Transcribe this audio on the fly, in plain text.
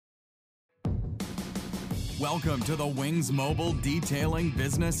Welcome to the Wings Mobile Detailing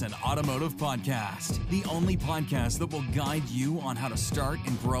Business and Automotive Podcast, the only podcast that will guide you on how to start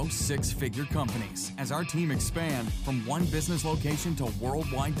and grow six-figure companies. As our team expand from one business location to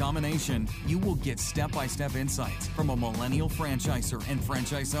worldwide domination, you will get step-by-step insights from a millennial franchisor and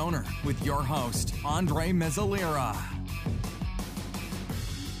franchise owner with your host, Andre Mezzalera.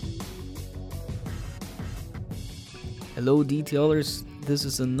 Hello, detailers. This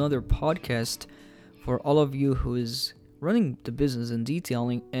is another podcast for all of you who is running the business in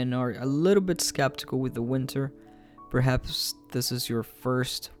detailing and are a little bit skeptical with the winter. Perhaps this is your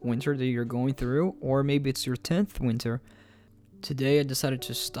first winter that you're going through, or maybe it's your 10th winter. Today I decided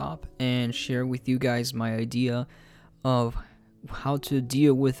to stop and share with you guys my idea of how to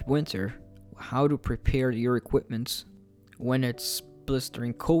deal with winter, how to prepare your equipment when it's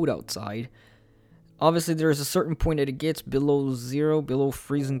blistering cold outside. Obviously, there's a certain point that it gets below zero, below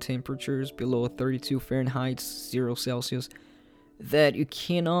freezing temperatures, below 32 Fahrenheit, 0 Celsius, that you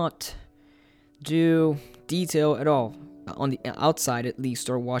cannot do detail at all, on the outside at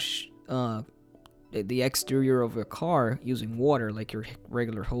least, or wash the exterior of a car using water like your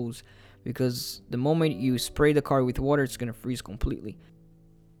regular hose, because the moment you spray the car with water, it's going to freeze completely.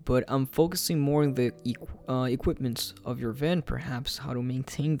 But I'm focusing more on the equipment of your van, perhaps, how to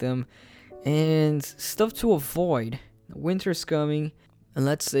maintain them, and stuff to avoid. Winter's coming, and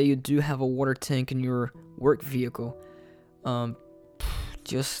let's say you do have a water tank in your work vehicle. That's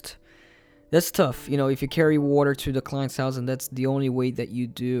tough. If you carry water to the client's house and that's the only way that you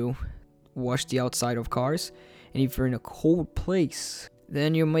do wash the outside of cars, and if you're in a cold place,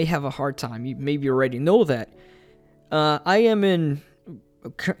 then you may have a hard time. You maybe already know that. I am in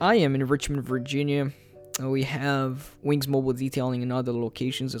Richmond, Virginia. We have Wings Mobile Detailing in other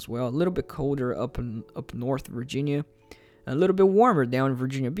locations as well. A little bit colder up north Virginia. A little bit warmer down in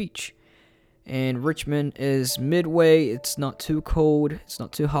Virginia Beach. And Richmond is midway. It's not too cold. It's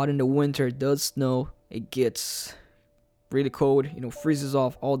not too hot in the winter. It does snow. It gets really cold. Freezes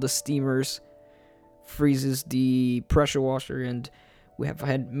off all the steamers. Freezes the pressure washer. And we have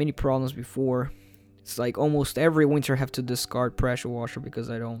had many problems before. It's like almost every winter I have to discard pressure washer because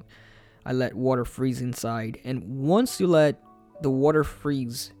I let water freeze inside. And once you let the water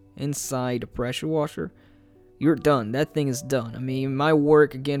freeze inside the pressure washer, you're done. That thing is done. I mean, it might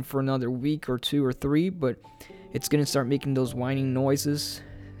work again for another week or 2 or 3, but it's going to start making those whining noises.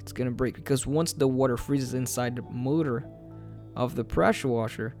 It's going to break because once the water freezes inside the motor of the pressure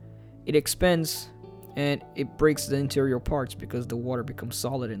washer, it expands and it breaks the interior parts because the water becomes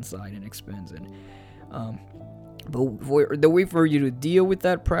solid inside and expands. But the way for you to deal with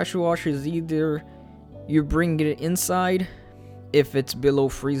that pressure washer is either you bring it inside if it's below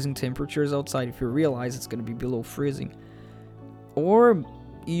freezing temperatures outside, if you realize it's going to be below freezing, or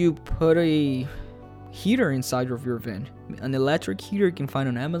you put a heater inside of your van. An electric heater you can find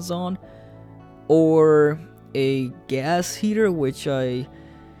on Amazon, or a gas heater, which I'm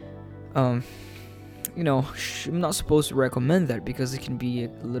not supposed to recommend that because it can be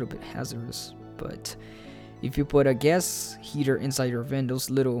a little bit hazardous, but if you put a gas heater inside your van, those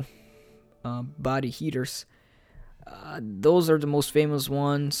little body heaters, those are the most famous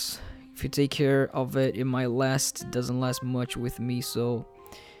ones. If you take care of it, it might last. It doesn't last much with me, so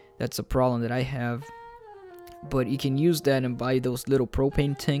that's a problem that I have. But you can use that and buy those little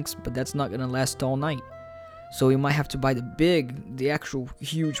propane tanks, but that's not going to last all night. So you might have to buy the actual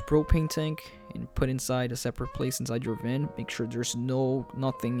huge propane tank and put inside a separate place inside your van. Make sure there's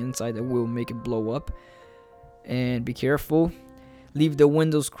nothing inside that will make it blow up. And be careful. Leave the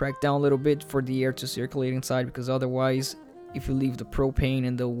windows cracked down a little bit for the air to circulate inside, because otherwise, if you leave the propane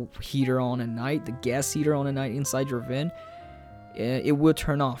and the heater on at night, the gas heater on at night inside your van, it will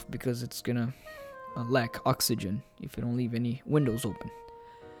turn off because it's gonna lack oxygen if you don't leave any windows open.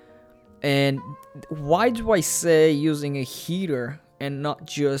 And why do I say using a heater and not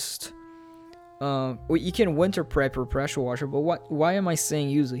just you can winter prep your pressure washer, but why am I saying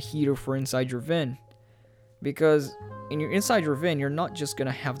use a heater for inside your van? Because inside your van, you're not just going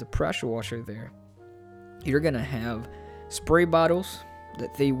to have the pressure washer there. You're going to have spray bottles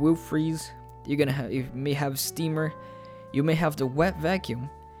that they will freeze. You may have steamer. You may have the wet vacuum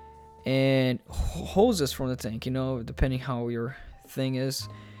and hoses from the tank, depending how your thing is.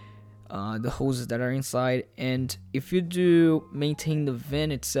 The hoses that are inside. And if you do maintain the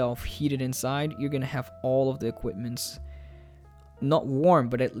van itself heated inside, you're going to have all of the equipments not warm,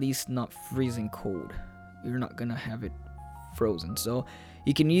 but at least not freezing cold. You're not gonna have it frozen. So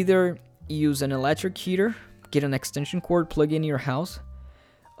you can either use an electric heater, get an extension cord, plug in your house.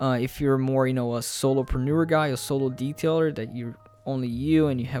 If you're more, a solopreneur guy, a solo detailer that you only you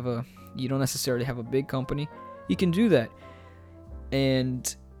and you don't necessarily have a big company, you can do that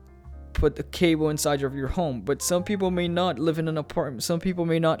and put the cable inside of your home. But some people may not live in an apartment. Some people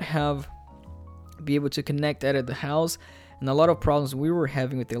may not be able to connect that at the house. And a lot of problems we were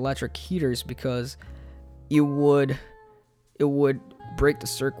having with the electric heaters because it would break the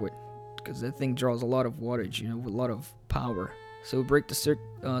circuit, because that thing draws a lot of wattage, a lot of power. So it would break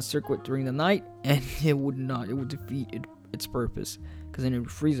the circuit during the night, and it would defeat its purpose, because then it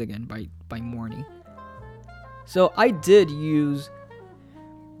would freeze again by morning. So I did use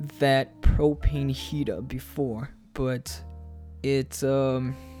that propane heater before, but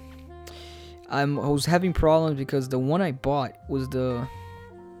I was having problems because the one I bought was the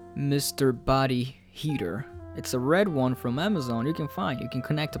Mr. Body heater. It's a red one from Amazon. You can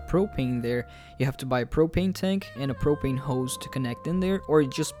connect a propane there. You have to buy a propane tank and a propane hose to connect in there, or you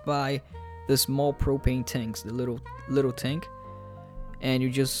just buy the small propane tanks, the little tank, and you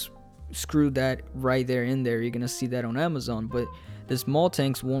just screw that right there in there. You're gonna see that on Amazon, but the small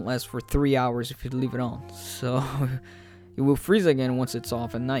tanks won't last for 3 hours if you leave it on, so it will freeze again once it's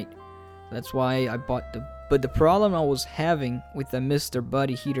off at night. That's why I bought but the problem I was having with the Mr.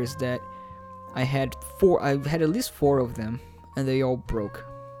 Buddy heater is that I had at least 4 of them, and they all broke.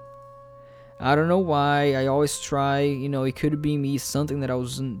 I don't know why. I always try, it could be me, something that I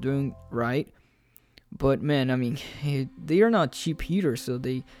wasn't doing right. But man, I mean, they are not cheap heaters, so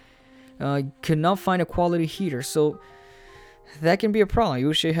they could not find a quality heater. So that can be a problem. I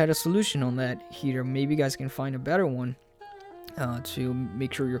wish I had a solution on that heater. Maybe you guys can find a better one to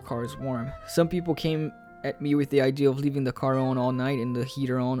make sure your car is warm. Some people came at me with the idea of leaving the car on all night and the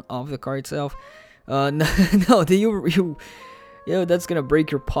heater on off the car itself. No, that's gonna break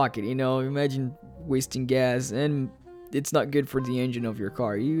your pocket. Imagine wasting gas, and it's not good for the engine of your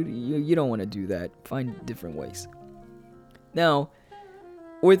car. You don't want to do that. Find different ways. Now,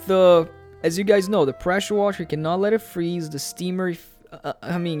 with as you guys know, the pressure washer cannot let it freeze. The steamer,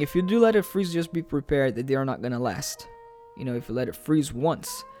 if you do let it freeze, just be prepared that they are not gonna last. If you let it freeze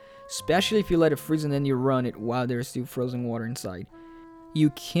once, especially if you let it freeze and then you run it while there's still frozen water inside.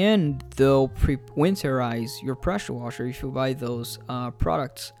 You can, though, winterize your pressure washer if you buy those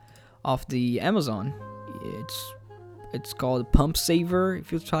products off the Amazon. It's called Pump Saver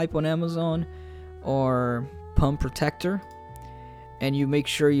if you type on Amazon, or Pump Protector, and you make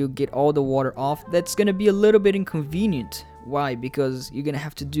sure you get all the water off. That's going to be a little bit inconvenient. Why? Because you're going to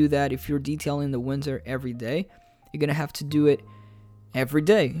have to do that if you're detailing in the winter every day. You're going to have to do it every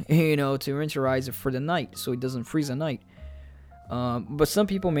day, to winterize it for the night so it doesn't freeze at night. But some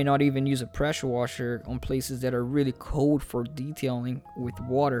people may not even use a pressure washer on places that are really cold for detailing with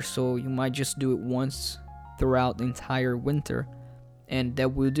water, so you might just do it once throughout the entire winter, and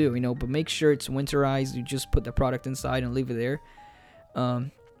that will do, but make sure it's winterized. You just put the product inside and leave it there.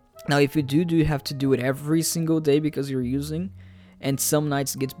 Now, if you do have to do it every single day because you're using, and some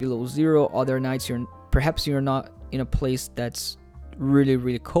nights it gets below zero, other nights perhaps you're not in a place that's really,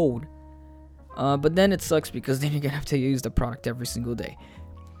 really cold. But then it sucks because then you're gonna have to use the product every single day.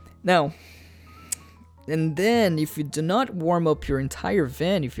 Now, and then if you do not warm up your entire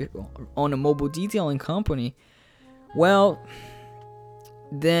van, if you're on a mobile detailing company, well,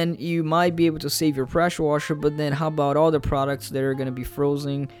 then you might be able to save your pressure washer. But then how about all the products that are gonna be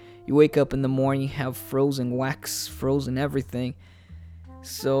frozen? You wake up in the morning, have frozen wax, frozen everything.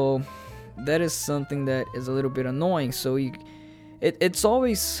 So that is something that is a little bit annoying. So it's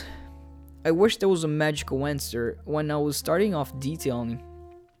always, I wish there was a magical answer. When I was starting off detailing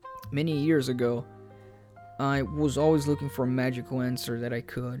many years ago, I was always looking for a magical answer that I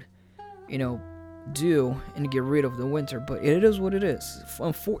could, do and get rid of the winter. But it is what it is.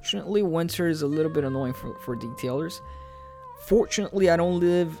 Unfortunately, winter is a little bit annoying for detailers. Fortunately, I don't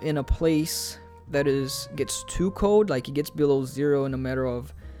live in a place that gets too cold, like it gets below zero in a matter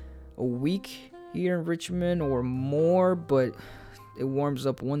of a week here in Richmond or more, but it warms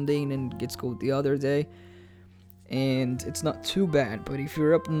up one day and then gets cold the other day, and it's not too bad. But if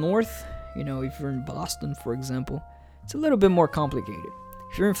you're up north, if you're in Boston, for example, it's a little bit more complicated.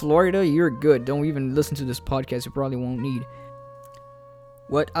 If you're in Florida, you're good. Don't even listen to this podcast. You probably won't need.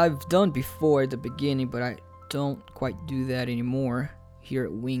 What I've done before at the beginning, but I don't quite do that anymore here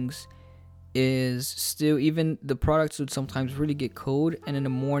at Wings, is still, even the products would sometimes really get cold, and in the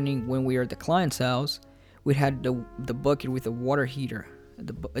morning when we are at the client's house, we had the bucket with a water heater.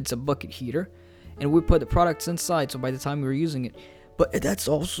 It's a bucket heater, and we put the products inside, so by the time we were using it, but that's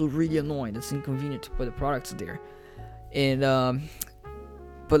also really annoying. It's inconvenient to put the products there. And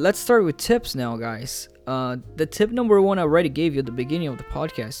but let's start with tips now, guys. The tip number 1 I already gave you at the beginning of the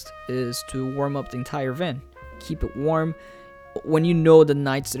podcast is to warm up the entire van. Keep it warm. when you know the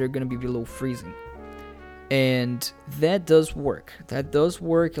nights that are going to be below freezing. And that does work.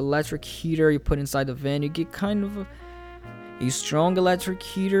 Electric heater you put inside the van, you get kind of a strong electric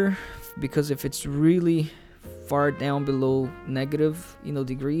heater, because if it's really far down below negative,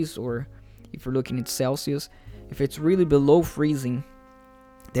 degrees, or if you're looking at Celsius, if it's really below freezing,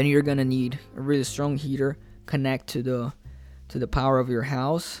 then you're gonna need a really strong heater, connect to the power of your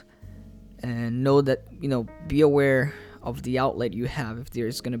house, and know that, be aware of the outlet you have, if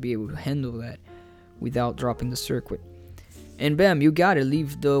there's gonna be able to handle that without dropping the circuit. And bam, you got it.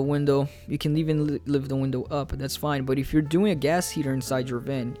 Leave the window. You can even leave the window up. That's fine. But if you're doing a gas heater inside your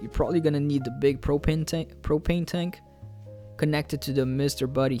van, you're probably gonna need the big propane tank connected to the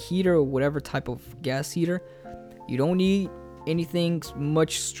Mr. Buddy heater or whatever type of gas heater. You don't need anything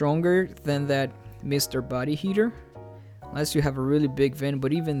much stronger than that Mr. Buddy heater, unless you have a really big van.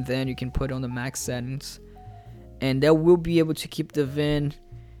 But even then, you can put on the max settings, and that will be able to keep the van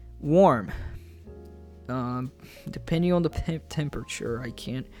warm. Depending on the temperature, I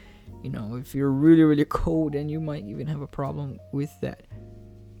can't, if you're really, really cold, then you might even have a problem with that.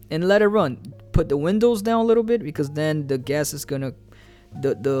 And let it run. Put the windows down a little bit, because then the gas is gonna,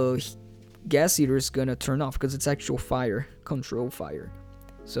 the gas heater is gonna turn off, because it's actual fire, controlled fire.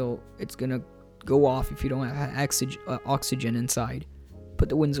 So it's gonna go off if you don't have oxygen inside. Put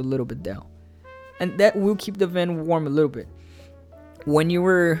the windows a little bit down, and that will keep the van warm a little bit. When you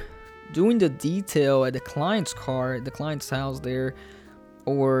were doing the detail at the client's house there,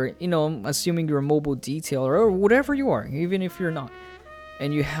 or assuming you're a mobile detailer or whatever you are, even if you're not,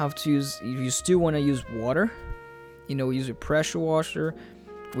 and you have to use, if you still want to use water, use a pressure washer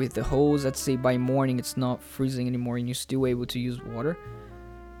with the hose. Let's say by morning it's not freezing anymore and you're still able to use water.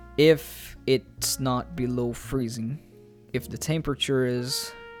 If it's not below freezing, if the temperature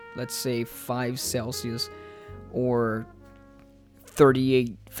is, let's say, 5 Celsius or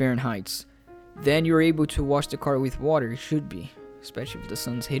 38 Fahrenheit, then you're able to wash the car with water. It should be, especially if the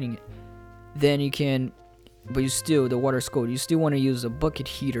sun's hitting it. Then you can, but the water's cold. You still want to use a bucket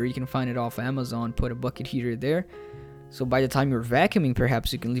heater. You can find it off Amazon. Put a bucket heater there. So by the time you're vacuuming,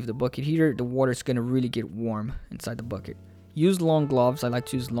 perhaps you can leave the bucket heater. The water's going to really get warm inside the bucket. Use long gloves. I like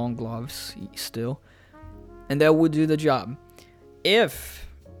to use long gloves still. And that will do the job. If,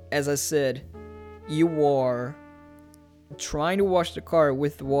 as I said, you are trying to wash the car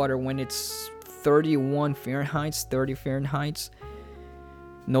with water when it's 31 Fahrenheit, 30 Fahrenheit,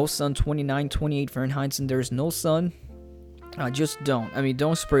 no sun, 29, 28 Fahrenheit, and there's no sun, just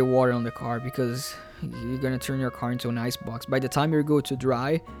don't spray water on the car, because you're gonna turn your car into an ice box. By the time you go to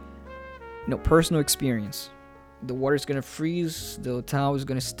dry, personal experience, the water's gonna freeze, the towel is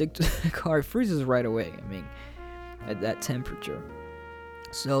gonna stick to the car. It freezes right away, at that temperature.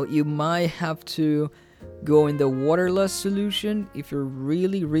 So you might have to go in the waterless solution if you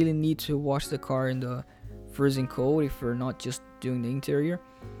really, really need to wash the car in the freezing cold. If you're not just doing the interior,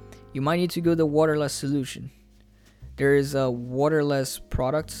 you might need to go the waterless solution. There is a waterless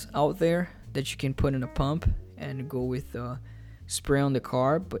products out there that you can put in a pump and go with spray on the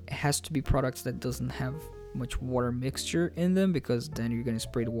car, but it has to be products that doesn't have much water mixture in them, because then you're going to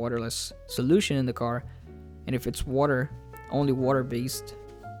spray the waterless solution in the car, and if it's only water-based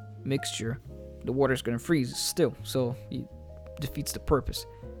mixture, the water is going to freeze still, so it defeats the purpose.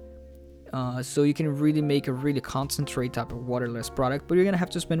 So you can really make a really concentrate type of waterless product, but you're going to have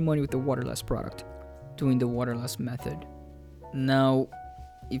to spend money with the waterless product, doing the waterless method. Now,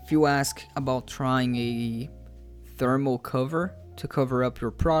 if you ask about trying a thermal cover to cover up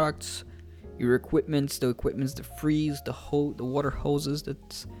your products, your equipments, the freeze, the water hoses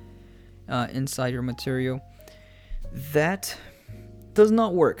that's inside your material, that does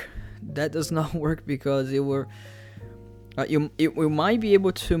not work. That does not work, because you might be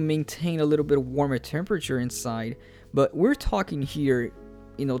able to maintain a little bit of warmer temperature inside, but we're talking here,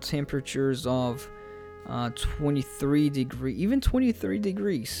 temperatures of 23 degrees, even 23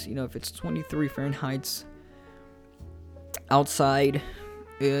 degrees. If it's 23 Fahrenheit outside,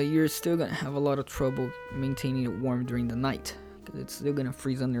 you're still gonna have a lot of trouble maintaining it warm during the night, because it's still gonna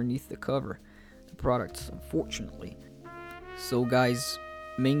freeze underneath the cover, the products, unfortunately. So guys,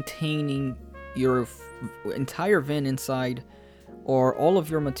 maintaining your entire van inside, or all of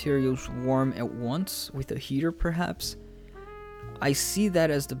your materials warm at once with a heater perhaps, I see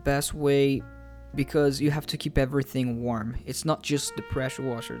that as the best way, because you have to keep everything warm. It's not just the pressure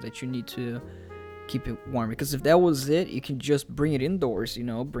washer that you need to keep it warm, because if that was it, you can just bring it indoors,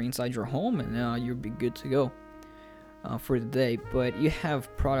 bring inside your home, and you'll be good to go for the day. But you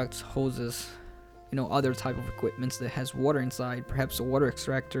have products, hoses, other type of equipments that has water inside, perhaps a water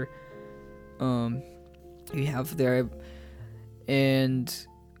extractor. You have there, And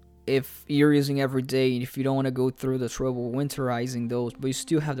if you're using every day, and if you don't want to go through the trouble winterizing those, but you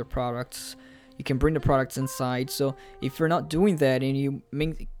still have the products, you can bring the products inside. So if you're not doing that and you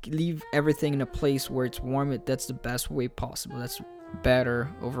leave everything in a place where it's warm, that's the best way possible. That's better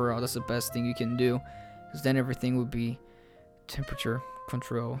overall. That's the best thing you can do, because then everything would be temperature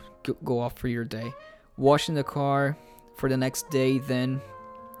control, go off for your day. Washing the car for the next day, then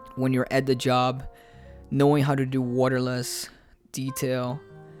when you're at the job, knowing how to do waterless detail.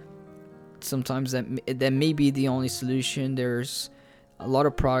 Sometimes that may be the only solution. There's a lot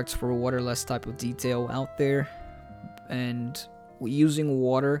of products for waterless type of detail out there, and using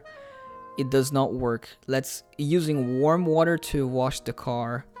water, it does not work. Using warm water to wash the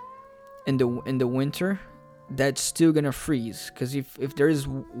car in the winter, that's still gonna freeze, because if there is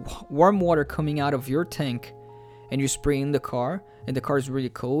warm water coming out of your tank and you spray in the car and the car is really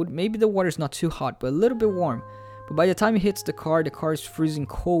cold, maybe the water is not too hot but a little bit warm, but by the time it hits the car is freezing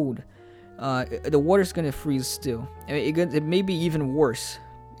cold. The water's gonna freeze still. It may be even worse,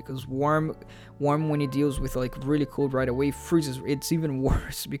 because warm when it deals with like really cold right away, freezes. It's even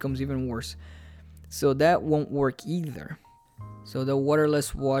worse, becomes even worse. So that won't work either. So the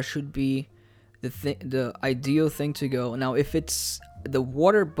waterless wash should be the ideal thing to go. Now, if it's the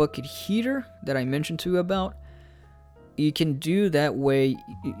water bucket heater that I mentioned to you about, you can do that way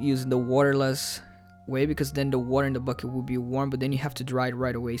using the waterless way, because then the water in the bucket will be warm, but then you have to dry it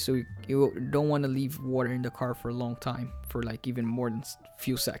right away. So you don't want to leave water in the car for a long time, for like even more than a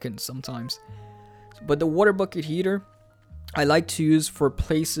few seconds sometimes. But the water bucket heater, I like to use for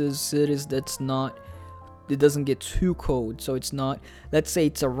cities it doesn't get too cold. So it's not, let's say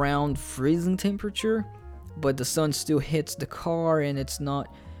it's around freezing temperature, but the sun still hits the car and it's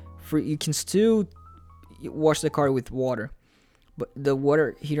not free. You can still wash the car with water. But the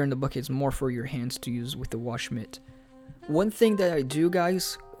water heater in the bucket is more for your hands to use with the wash mitt. One thing that I do,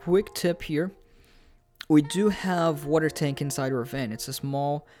 guys, quick tip here. We do have water tank inside our van. It's a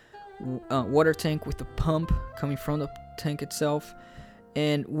small water tank with a pump coming from the tank itself.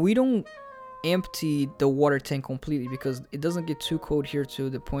 And we don't empty the water tank completely, because it doesn't get too cold here to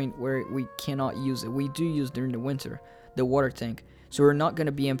the point where we cannot use it. We do use during the winter the water tank. So we're not going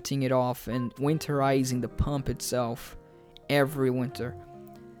to be emptying it off and winterizing the pump itself every winter.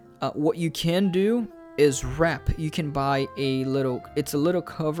 What you can do is wrap. You can buy a little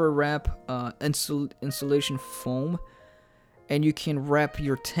cover wrap, insulation foam, and you can wrap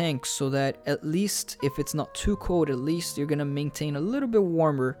your tank so that at least if it's not too cold, at least you're gonna maintain a little bit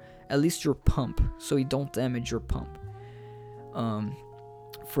warmer, at least your pump, so you don't damage your pump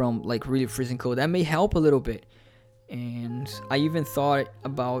from like really freezing cold. That may help a little bit. And I even thought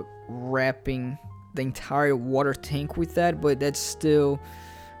about wrapping the entire water tank with that, but that's still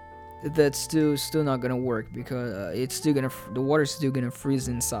not gonna work, because the water's still gonna freeze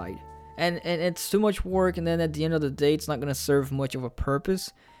inside, and it's too much work. And then at the end of the day, it's not gonna serve much of a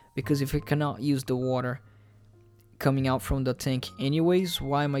purpose, because if you cannot use the water coming out from the tank anyways,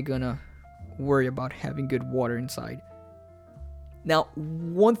 why am I gonna worry about having good water inside? Now,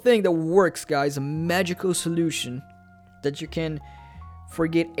 one thing that works, guys, a magical solution that you can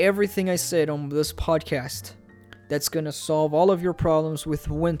forget everything I said on this podcast, that's gonna solve all of your problems with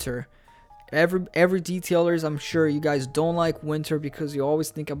winter. Every detailers, I'm sure you guys don't like winter, because you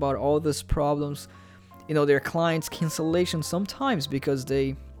always think about all these problems. Their clients' cancellation sometimes, because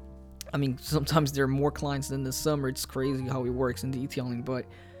sometimes there are more clients than the summer. It's crazy how it works in detailing, but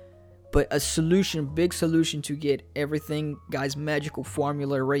a solution, big solution to get everything, guys, magical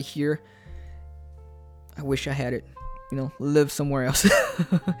formula right here. I wish I had it. Live somewhere else.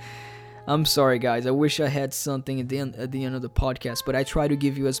 I'm sorry, guys. I wish I had something at the end of the podcast, but I try to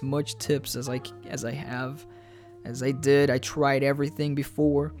give you as much tips as I did. I tried everything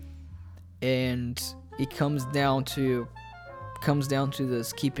before, and it comes down to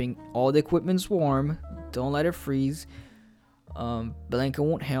this: keeping all the equipment warm. Don't let it freeze. Blanket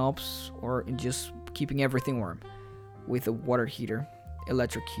won't help, or just keeping everything warm with a water heater,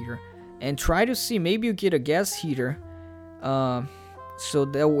 electric heater, and try to see, maybe you get a gas heater. So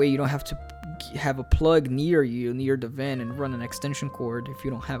that way you don't have to have a plug near the van and run an extension cord. If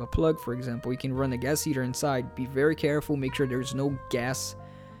you don't have a plug, for example, you can run the gas heater inside. Be very careful. Make sure there's no gas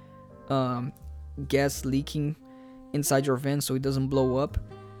leaking inside your van so it doesn't blow up.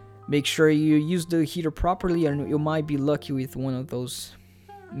 Make sure you use the heater properly, and you might be lucky with one of those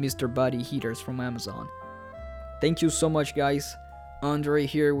Mr. Buddy heaters from Amazon. Thank you so much, guys. Andre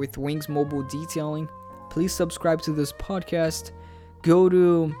here with Wings Mobile Detailing. Please subscribe to this podcast. Go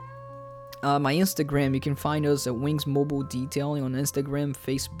to my Instagram. You can find us at Wings Mobile Detailing on Instagram,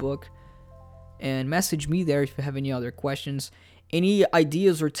 Facebook, and message me there if you have any other questions, any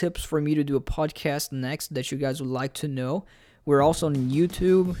ideas or tips for me to do a podcast next that you guys would like to know. We're also on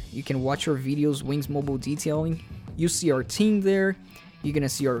YouTube. You can watch our videos, Wings Mobile Detailing. You see our team there. You're going to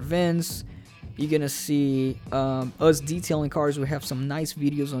see our events. You're going to see us detailing cars. We have some nice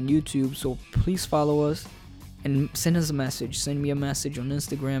videos on YouTube, so please follow us and send us a message. Send me a message on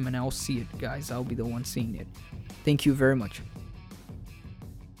Instagram and I'll see it, guys. I'll be the one seeing it. Thank you very much.